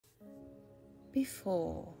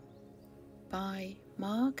Before by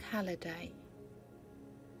Mark Halliday.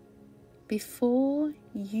 Before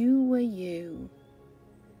you were you,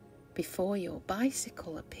 before your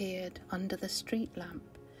bicycle appeared under the street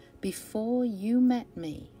lamp, before you met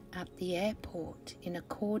me at the airport in a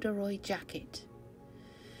corduroy jacket,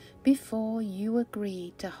 before you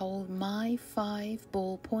agreed to hold my 5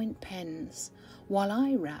 ballpoint pens while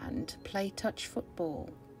I ran to play touch football,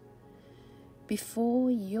 before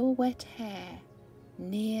your wet hair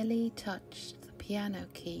nearly touched the piano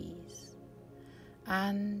keys,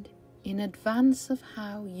 and in advance of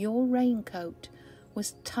how your raincoat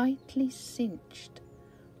was tightly cinched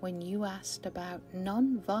when you asked about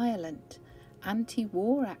non-violent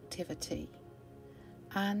anti-war activity,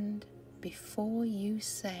 and before you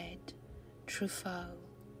said Truffaut,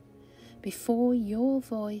 before your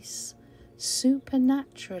voice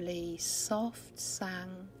supernaturally soft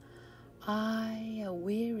sang, I, a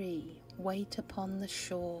weary, wait upon the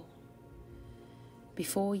shore,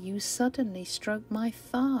 before you suddenly stroked my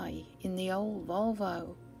thigh in the old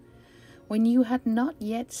Volvo, when you had not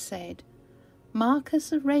yet said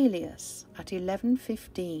Marcus Aurelius at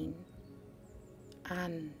 11:15,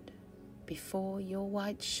 and before your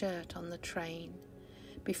white shirt on the train,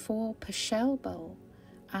 before Pachelbel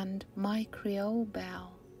and my Creole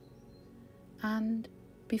belle, and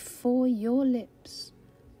before your lips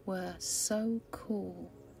were so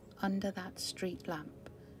cool under that street lamp,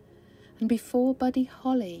 and before Buddy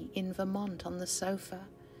Holly in Vermont on the sofa,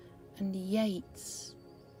 and Yeats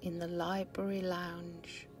in the library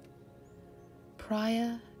lounge,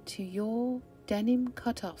 prior to your denim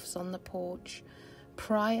cut-offs on the porch,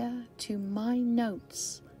 prior to my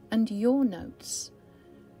notes and your notes,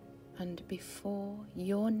 and before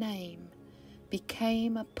your name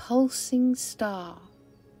became a pulsing star,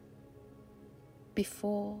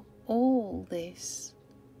 before all this,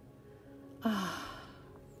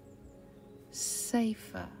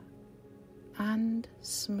 safer and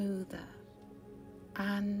smoother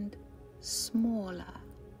and smaller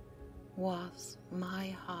was my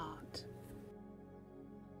heart.